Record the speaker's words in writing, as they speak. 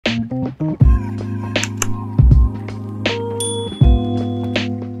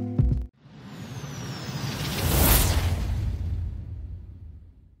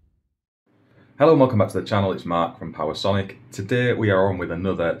Hello and welcome back to the channel, it's Mark from PowerSonic. Today we are on with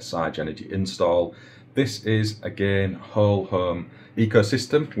another Sigenergy install. This is again whole home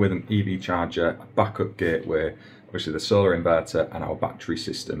ecosystem with an EV charger, a backup gateway, obviously the solar inverter and our battery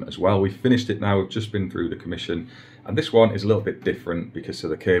system as well. We've finished it now, we've just been through the commission, and this one is a little bit different because of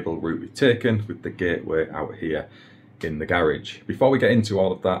the cable route we've taken with the gateway out here in the garage. Before we get into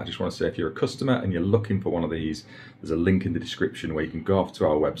all of that, I just want to say if you're a customer and you're looking for one of these, there's a link in the description where you can go off to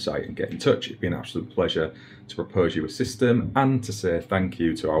our website and get in touch. It'd be an absolute pleasure to propose you a system and to say thank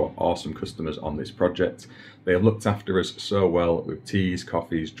you to our awesome customers on this project. They have looked after us so well with teas,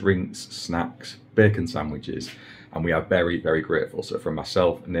 coffees, drinks, snacks, bacon sandwiches, and we are very, very grateful. So from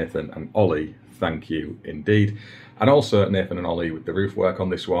myself, Nathan and Ollie, thank you indeed. And also Nathan and Ollie with the roof work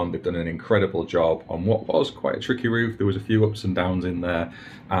on this one. They've done an incredible job on what was quite a tricky roof. There was a few ups and downs in there,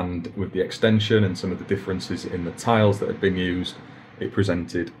 and with the extension and some of the differences in the tiles that had been used, it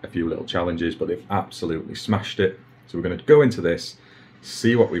presented a few little challenges, but they've absolutely smashed it. So we're going to go into this,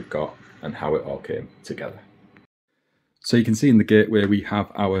 see what we've got and how it all came together. So you can see in the gateway we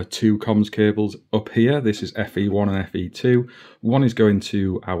have our two comms cables up here. This is FE1 and FE2. One is going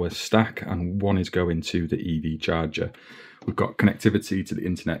to our stack and one is going to the EV charger. We've got connectivity to the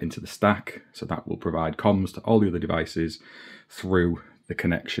internet into the stack, so that will provide comms to all the other devices through the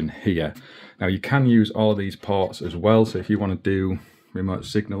connection here. Now you can use all of these ports as well, so if you want to do remote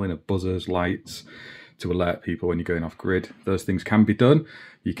signaling of buzzers, lights, to alert people when you're going off grid, those things can be done.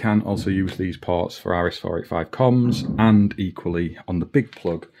 You can also use these ports for RS485 comms, and equally on the big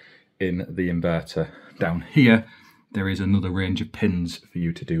plug in the inverter down here, there is another range of pins for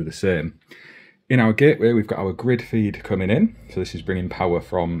you to do the same. In our gateway, we've got our grid feed coming in. So this is bringing power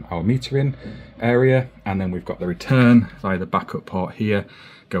from our metering area, and then we've got the return via the backup port here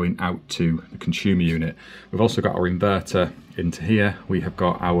going out to the consumer unit. We've also got our inverter into here. We have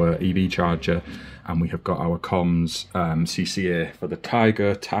got our EV charger, and we have got our comms CCA for the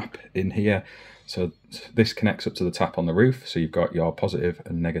Tiger tap in here. So this connects up to the tap on the roof. So you've got your positive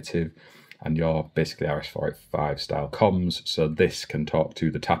and negative and your basically RS485 style comms. So this can talk to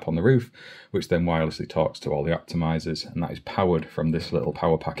the tap on the roof, which then wirelessly talks to all the optimizers, and that is powered from this little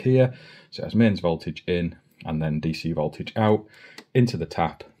power pack here. So it has mains voltage in and then DC voltage out into the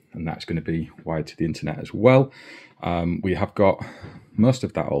tap, and that's going to be wired to the internet as well. We have got most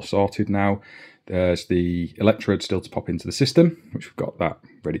of that all sorted now. There's the electrode still to pop into the system, which we've got that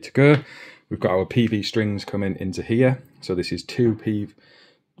ready to go. We've got our PV strings coming into here. So this is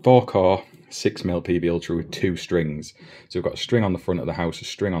 4-core 6mm PV Ultra with 2 strings. So we've got a string on the front of the house, a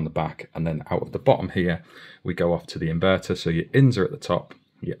string on the back, and then out of the bottom here, we go off to the inverter. So your ins are at the top,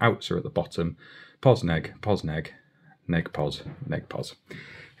 your outs are at the bottom. Pos, neg, neg, pos, neg, pos.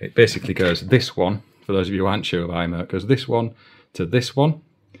 It basically goes this one, for those of you who aren't sure of IMO, it goes this one to this one.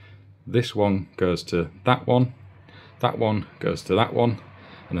 This one goes to that one goes to that one,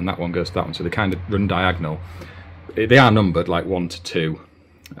 and then that one goes to that one. So they kind of run diagonal. They are numbered like 1 to 2,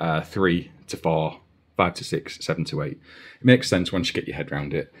 3 to 4, 5 to 6, 7 to 8. It makes sense once you get your head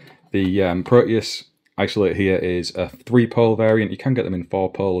around it. The Proteus isolator here is a 3-pole variant. You can get them in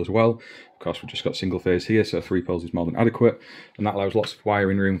 4-pole as well. Of course, we've just got single phase here, so 3 poles is more than adequate, and that allows lots of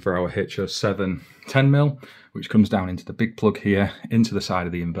wiring room for our HO7 10mm, which comes down into the big plug here, into the side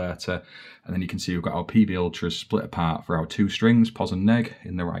of the inverter, and then you can see we've got our PV Ultras split apart for our 2 strings, pos and neg,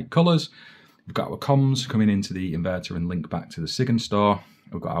 in the right colours. We've got our comms coming into the inverter and link back to the Sig store.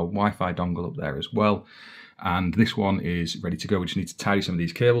 We've got our Wi-Fi dongle up there as well, and this one is ready to go. We just need to tidy some of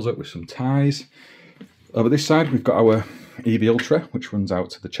these cables up with some ties. Over this side, we've got our EV Ultra, which runs out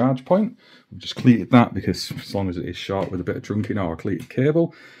to the charge point. We've just cleated that because as long as it is short with a bit of trunking or a cleated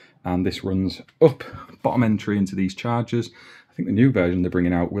cable, and this runs up bottom entry into these chargers. I think the new version they're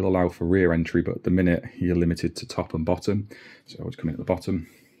bringing out will allow for rear entry, but at the minute you're limited to top and bottom. So I'll just come in at the bottom,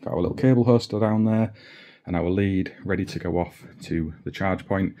 got our little cable hoster down there, and our lead ready to go off to the charge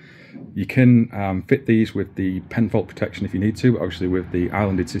point. You can fit these with the pen fault protection if you need to. Obviously with the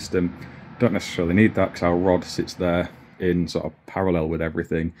islanded system, don't necessarily need that because our rod sits there in sort of parallel with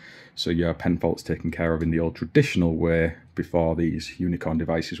everything, so your pen fault's taken care of in the old traditional way before these unicorn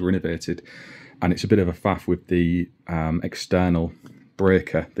devices were innovated. And it's a bit of a faff with the external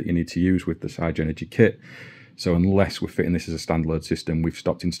breaker that you need to use with the Sigenergy kit. So unless we're fitting this as a standalone system, we've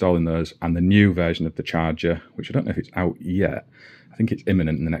stopped installing those. And the new version of the charger, which I don't know if it's out yet, I think it's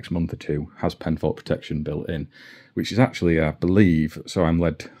imminent in the next month or two, has pen fault protection built in, which is actually, I believe, so I'm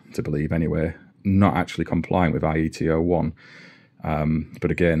led to believe anyway, not actually compliant with IETO1.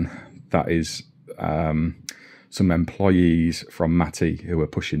 But again, that is some employees from Matty who are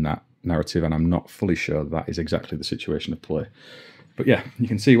pushing that narrative, and I'm not fully sure that is exactly the situation of play. But yeah, you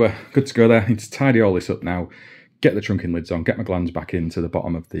can see we're good to go there. I need to tidy all this up now, get the trunking lids on, get my glands back into the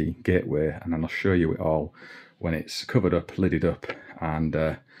bottom of the gateway, and then I'll show you it all when it's covered up, lidded up,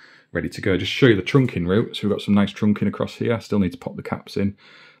 and ready to go. Just show you the trunking route. So we've got some nice trunking across here. I still need to pop the caps in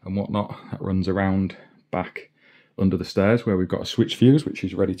and whatnot. That runs around back under the stairs where we've got a switch fuse, which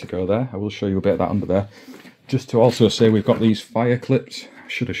is ready to go there. I will show you a bit of that under there. Just to also say, we've got these fire clips. I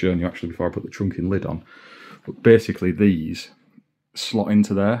should have shown you actually before I put the trunking lid on. But basically these slot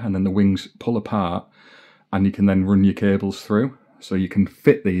into there, and then the wings pull apart, and you can then run your cables through. So you can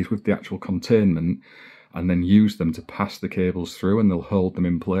fit these with the actual containment and then use them to pass the cables through, and they'll hold them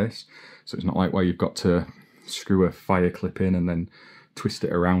in place. So it's not like where you've got to screw a fire clip in and then twist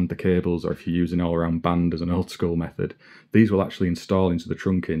it around the cables, or if you're using all around band as an old school method. These will actually install into the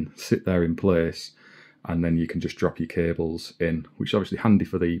trunking, sit there in place, and then you can just drop your cables in, which is obviously handy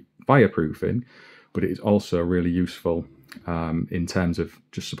for the fireproofing, but it is also really useful in terms of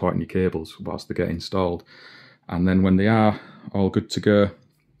just supporting your cables whilst they get installed. And then when they are all good to go,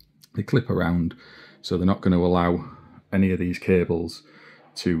 they clip around, so they're not going to allow any of these cables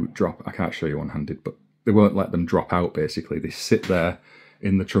to drop. I can't show you one-handed, but they won't let them drop out. Basically, they sit there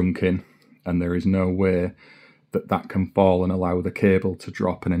in the trunking, and there is no way that that can fall and allow the cable to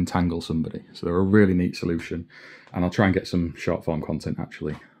drop and entangle somebody. So they're a really neat solution, and I'll try and get some short form content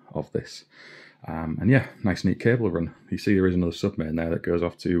actually of this. And yeah, nice neat cable run. You see there is another submain there that goes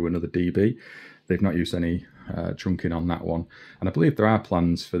off to another DB. They've not used any trunking on that one, and I believe there are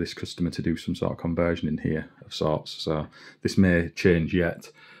plans for this customer to do some sort of conversion in here of sorts, so this may change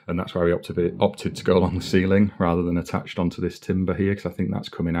yet, and that's why we opted to go along the ceiling rather than attached onto this timber here, because I think that's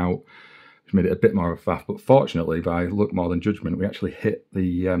coming out, which made it a bit more of a faff. But fortunately, by luck more than judgment, we actually hit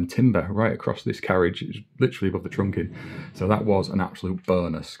the timber right across this carriage. It was literally above the trunking, so that was an absolute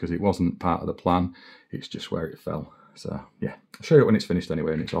bonus, because it wasn't part of the plan, it's just where it fell. So yeah, I'll show you it when it's finished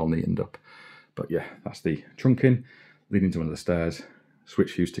anyway and it's all neatened up. But yeah, that's the trunking leading to one of the stairs,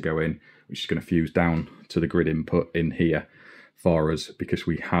 switch fuse to go in, which is going to fuse down to the grid input in here for us, because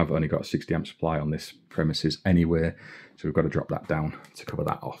we have only got a 60 amp supply on this premises anyway, so we've got to drop that down to cover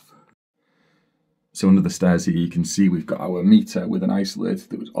that off. So under the stairs here, you can see we've got our meter with an ice lid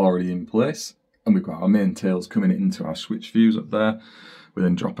that was already in place, and we've got our main tails coming into our switch fuse up there. We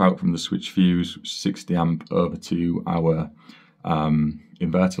then drop out from the switch fuse, 60 amp, over to our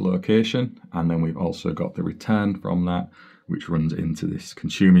inverter location, and then we've also got the return from that, which runs into this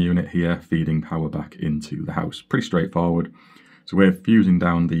consumer unit here, feeding power back into the house. Pretty straightforward. So we're fusing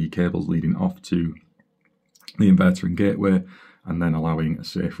down the cables leading off to the inverter and gateway, and then allowing a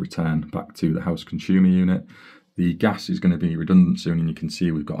safe return back to the house consumer unit. The gas is going to be redundant soon, and you can see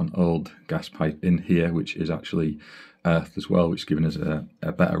we've got an old gas pipe in here, which is actually earthed as well, which is giving us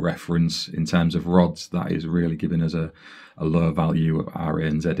a better reference in terms of rods. That is really giving us a low value of RA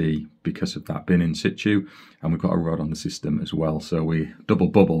and ZE because of that bin in situ, and we've got a rod on the system as well, so we double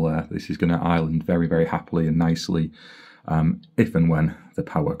bubble there. This is going to island very, very happily and nicely if and when the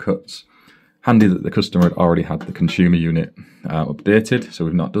power cuts. Handy that the customer had already had the consumer unit updated, so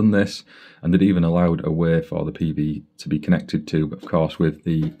we've not done this, and they'd even allowed a way for the PV to be connected to, but of course with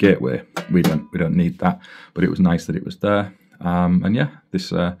the gateway we don't need that, but it was nice that it was there. And yeah,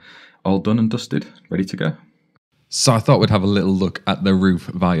 this all done and dusted, ready to go. So I thought we'd have a little look at the roof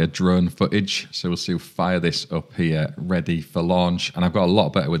via drone footage. So we'll see, fire this up here, ready for launch. And I've got a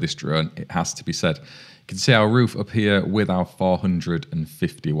lot better with this drone, it has to be said. You can see our roof up here with our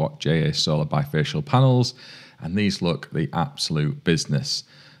 450 watt JA solar bifacial panels. And these look the absolute business.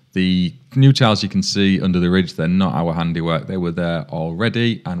 The new tiles you can see under the ridge, they're not our handiwork. They were there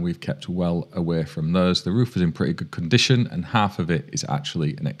already, and we've kept well away from those. The roof is in pretty good condition, and half of it is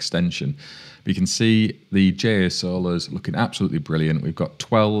actually an extension. But you can see the JA solars looking absolutely brilliant. We've got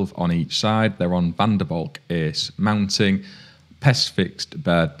 12 on each side. They're on Vanderbalk Ace mounting, pest fixed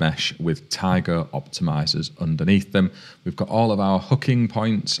bird mesh with Tiger optimizers underneath them. We've got all of our hooking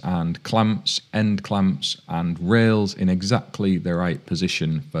points and clamps, end clamps and rails in exactly the right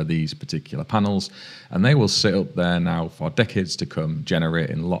position for these particular panels, and they will sit up there now for decades to come,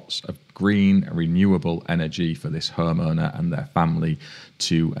 generating lots of green renewable energy for this homeowner and their family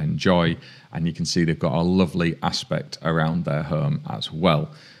to enjoy. And you can see they've got a lovely aspect around their home as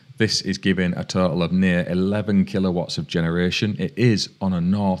well. This is giving a total of near 11 kilowatts of generation. It is on a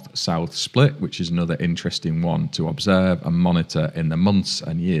north-south split, which is another interesting one to observe and monitor in the months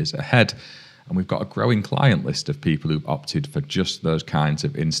and years ahead. And we've got a growing client list of people who've opted for just those kinds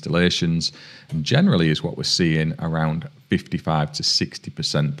of installations. And generally is what we're seeing around 55 to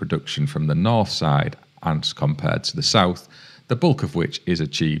 60% production from the north side as compared to the south. the bulk of which is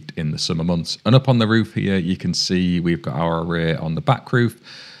achieved in the summer months. And up on the roof here, you can see we've got our array on the back roof.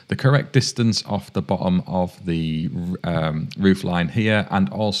 The correct distance off the bottom of the roof line here, and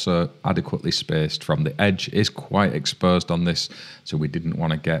also adequately spaced from the edge, is quite exposed on this, so we didn't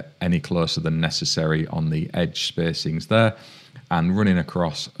want to get any closer than necessary on the edge spacings there. And running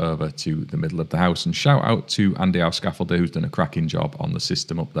across over to the middle of the house, and shout out to Andy, our scaffolder, who's done a cracking job on the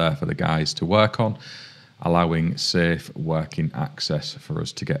system up there for the guys to work on, allowing safe working access for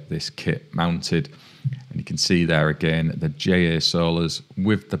us to get this kit mounted. And you can see there again the JA solars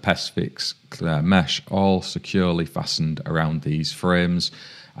with the Pesfix mesh all securely fastened around these frames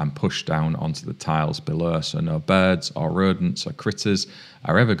and pushed down onto the tiles below, so no birds or rodents or critters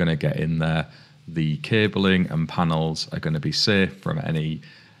are ever going to get in there. The cabling and panels are going to be safe from any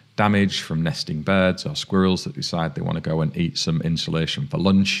damage from nesting birds or squirrels that decide they want to go and eat some insulation for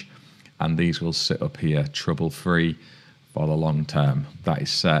lunch, and these will sit up here trouble-free for the long term. That is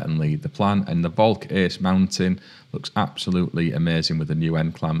certainly the plan. And the Volk Ace mounting looks absolutely amazing with the new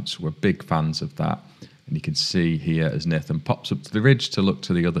end clamps. We're big fans of that. And you can see here as Nathan pops up to the ridge to look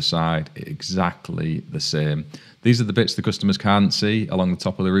to the other side, exactly the same. These are the bits the customers can't see along the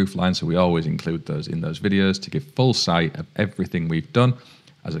top of the roof line, so we always include those in those videos to give full sight of everything we've done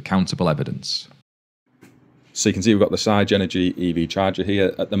as accountable evidence. So you can see we've got the Sigenergy EV charger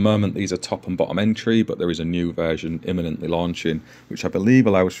here. At the moment, these are top and bottom entry, but there is a new version imminently launching, which I believe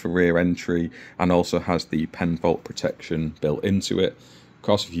allows for rear entry and also has the pen fault protection built into it. Of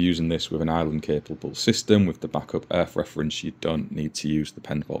course, if you're using this with an island capable system with the backup earth reference, you don't need to use the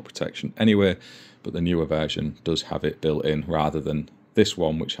pen fault protection anyway, but the newer version does have it built in rather than this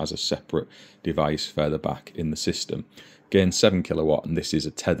one, which has a separate device further back in the system. Again, 7 kilowatt, and this is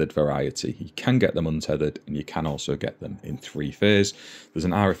a tethered variety. You can get them untethered, and you can also get them in 3-phase. There's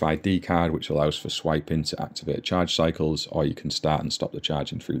an RFID card which allows for swiping to activate charge cycles, or you can start and stop the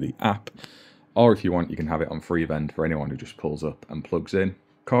charging through the app. Or if you want, you can have it on free vend for anyone who just pulls up and plugs in.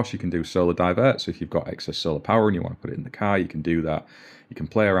 Of course, you can do solar divert, so if you've got excess solar power and you want to put it in the car, you can do that. You can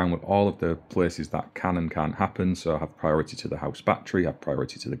play around with all of the places that can and can't happen, so have priority to the house battery, have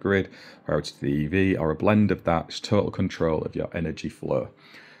priority to the grid, priority to the EV, or a blend of that. It's total control of your energy flow.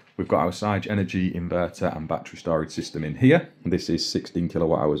 We've got our Sigenergy inverter and battery storage system in here. This is 16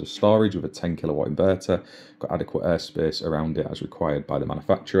 kilowatt hours of storage with a 10 kilowatt inverter. Got adequate airspace around it as required by the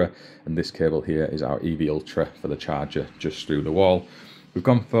manufacturer. And this cable here is our EV Ultra for the charger just through the wall. We've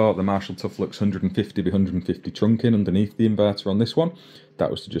gone for the Marshall Toughluxe 150 by 150 trunking underneath the inverter on this one.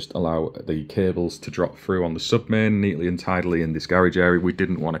 That was to just allow the cables to drop through on the submain neatly and tidily in this garage area. We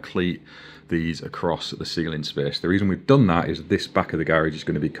didn't want to cleat these across the ceiling space. The reason we've done that is this back of the garage is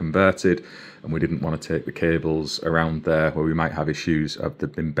going to be converted, and we didn't want to take the cables around there where we might have issues of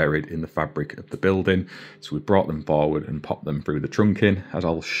them being buried in the fabric of the building. So we brought them forward and popped them through the trunking, as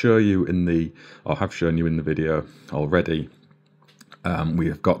I'll show you in the, or have shown you in the video already. We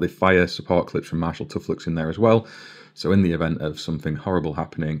have got the fire support clips from Marshall Toughluxe in there as well. So in the event of something horrible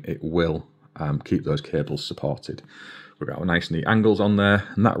happening, it will keep those cables supported. We've got our nice neat angles on there,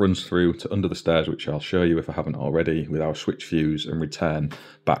 and that runs through to under the stairs, which I'll show you if I haven't already, with our switch fuse and return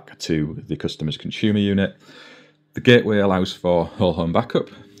back to the customer's consumer unit. The gateway allows for whole home backup.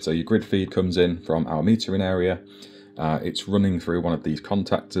 So your grid feed comes in from our metering area. It's running through one of these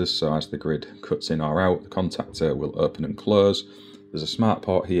contactors, so as the grid cuts in or out, the contactor will open and close. There's a smart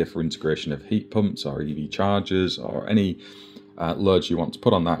port here for integration of heat pumps or EV chargers or any loads you want to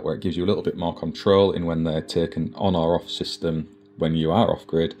put on that, where it gives you a little bit more control in when they're taken on or off system when you are off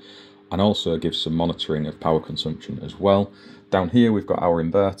grid, and also gives some monitoring of power consumption as well. Down here we've got our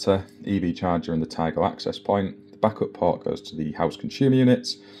inverter, EV charger and the Tigo access point. The backup port goes to the house consumer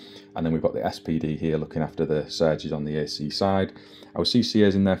units, and then we've got the SPD here looking after the surges on the AC side. Our CCA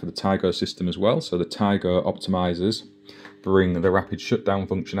is in there for the Tigo system as well, so the Tigo optimizers bring the rapid shutdown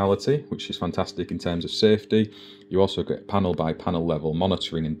functionality, which is fantastic in terms of safety. You also get panel by panel level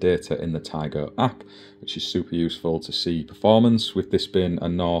monitoring and data in the Tigo app, which is super useful to see performance. With this being a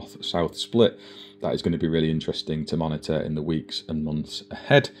north-south split, that is going to be really interesting to monitor in the weeks and months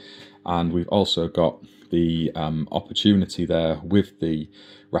ahead. And we've also got the opportunity there with the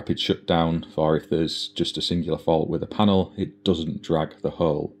rapid shutdown for if there's just a singular fault with a panel, it doesn't drag the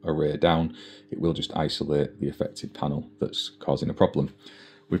whole array down. It will just isolate the affected panel that's causing a problem.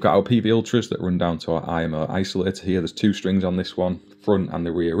 We've got our PV Ultras that run down to our IMO isolator here. There's 2 strings on this one, front and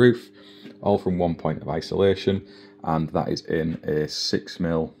the rear roof, all from one point of isolation, and that is in a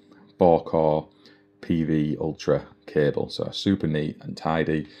 6mm 4-core PV Ultra cable. So super neat and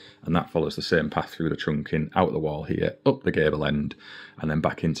tidy, and that follows the same path through the trunking, out the wall here, up the gable end, and then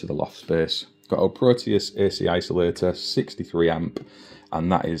back into the loft space. Got our Proteus AC isolator, 63 amp,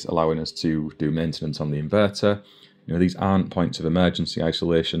 and that is allowing us to do maintenance on the inverter. You know, these aren't points of emergency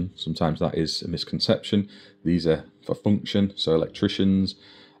isolation. Sometimes that is a misconception. These are for function, so electricians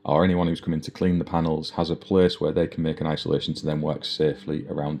or anyone who's coming to clean the panels has a place where they can make an isolation to then work safely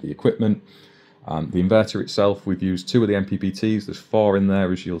around the equipment. The inverter itself, we've used 2 of the MPPTs. There's 4 in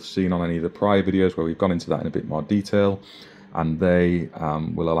there, as you'll have seen on any of the prior videos where we've gone into that in a bit more detail. And they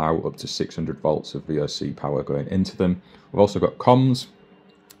will allow up to 600 volts of VOC power going into them. We've also got comms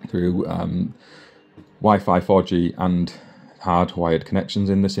through Wi-Fi, 4G and hardwired connections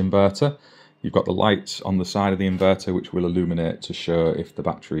in this inverter. You've got the lights on the side of the inverter which will illuminate to show if the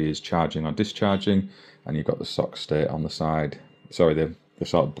battery is charging or discharging, and you've got the SOC state on the side. Sorry, the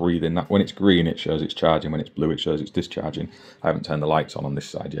sort of breathing. That when it's green it shows it's charging, when it's blue it shows it's discharging. I haven't turned the lights on this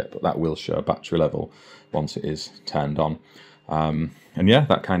side yet, but that will show battery level once it is turned on. And yeah,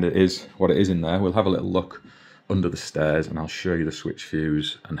 that kind of is what it is in there. We'll have a little look under the stairs and I'll show you the switch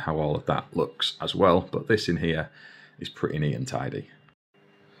fuse and how all of that looks as well. But this in here is pretty neat and tidy.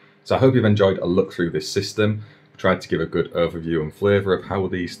 So I hope you've enjoyed a look through this system. I tried to give a good overview and flavour of how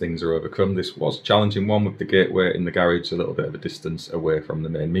these things are overcome. This was a challenging one with the gateway in the garage, a little bit of a distance away from the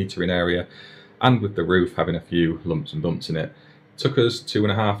main metering area, and with the roof having a few lumps and bumps in it. It took us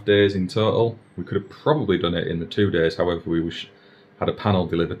 2.5 days in total. We could have probably done it in the 2 days, however we had a panel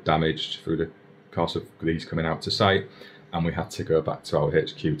delivered damaged through the course of these coming out to site, and we had to go back to our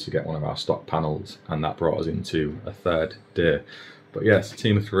HQ to get one of our stock panels, and that brought us into a 3rd day. But yes, a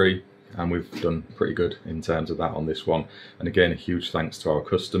team of 3, and we've done pretty good in terms of that on this one. And again, a huge thanks to our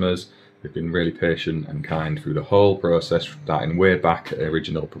customers. They've been really patient and kind through the whole process, starting way back at the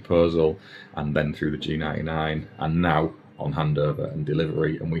original proposal and then through the G99 and now on handover and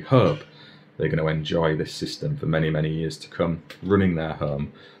delivery. And we hope they're going to enjoy this system for many, many years to come, running their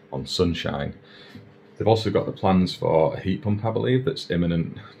home on sunshine. They've also got the plans for a heat pump, I believe, that's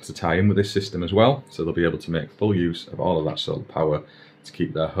imminent to tie in with this system as well. So they'll be able to make full use of all of that solar power to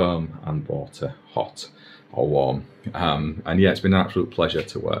keep their home and water hot or warm. And yeah, it's been an absolute pleasure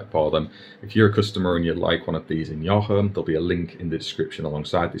to work for them. If you're a customer and you'd like one of these in your home, there'll be a link in the description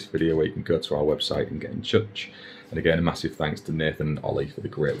alongside this video where you can go to our website and get in touch. And again, a massive thanks to Nathan and Ollie for the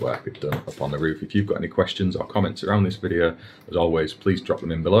great work they've done up on the roof. If you've got any questions or comments around this video, as always, please drop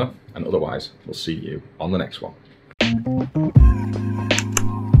them in below. And otherwise, we'll see you on the next one.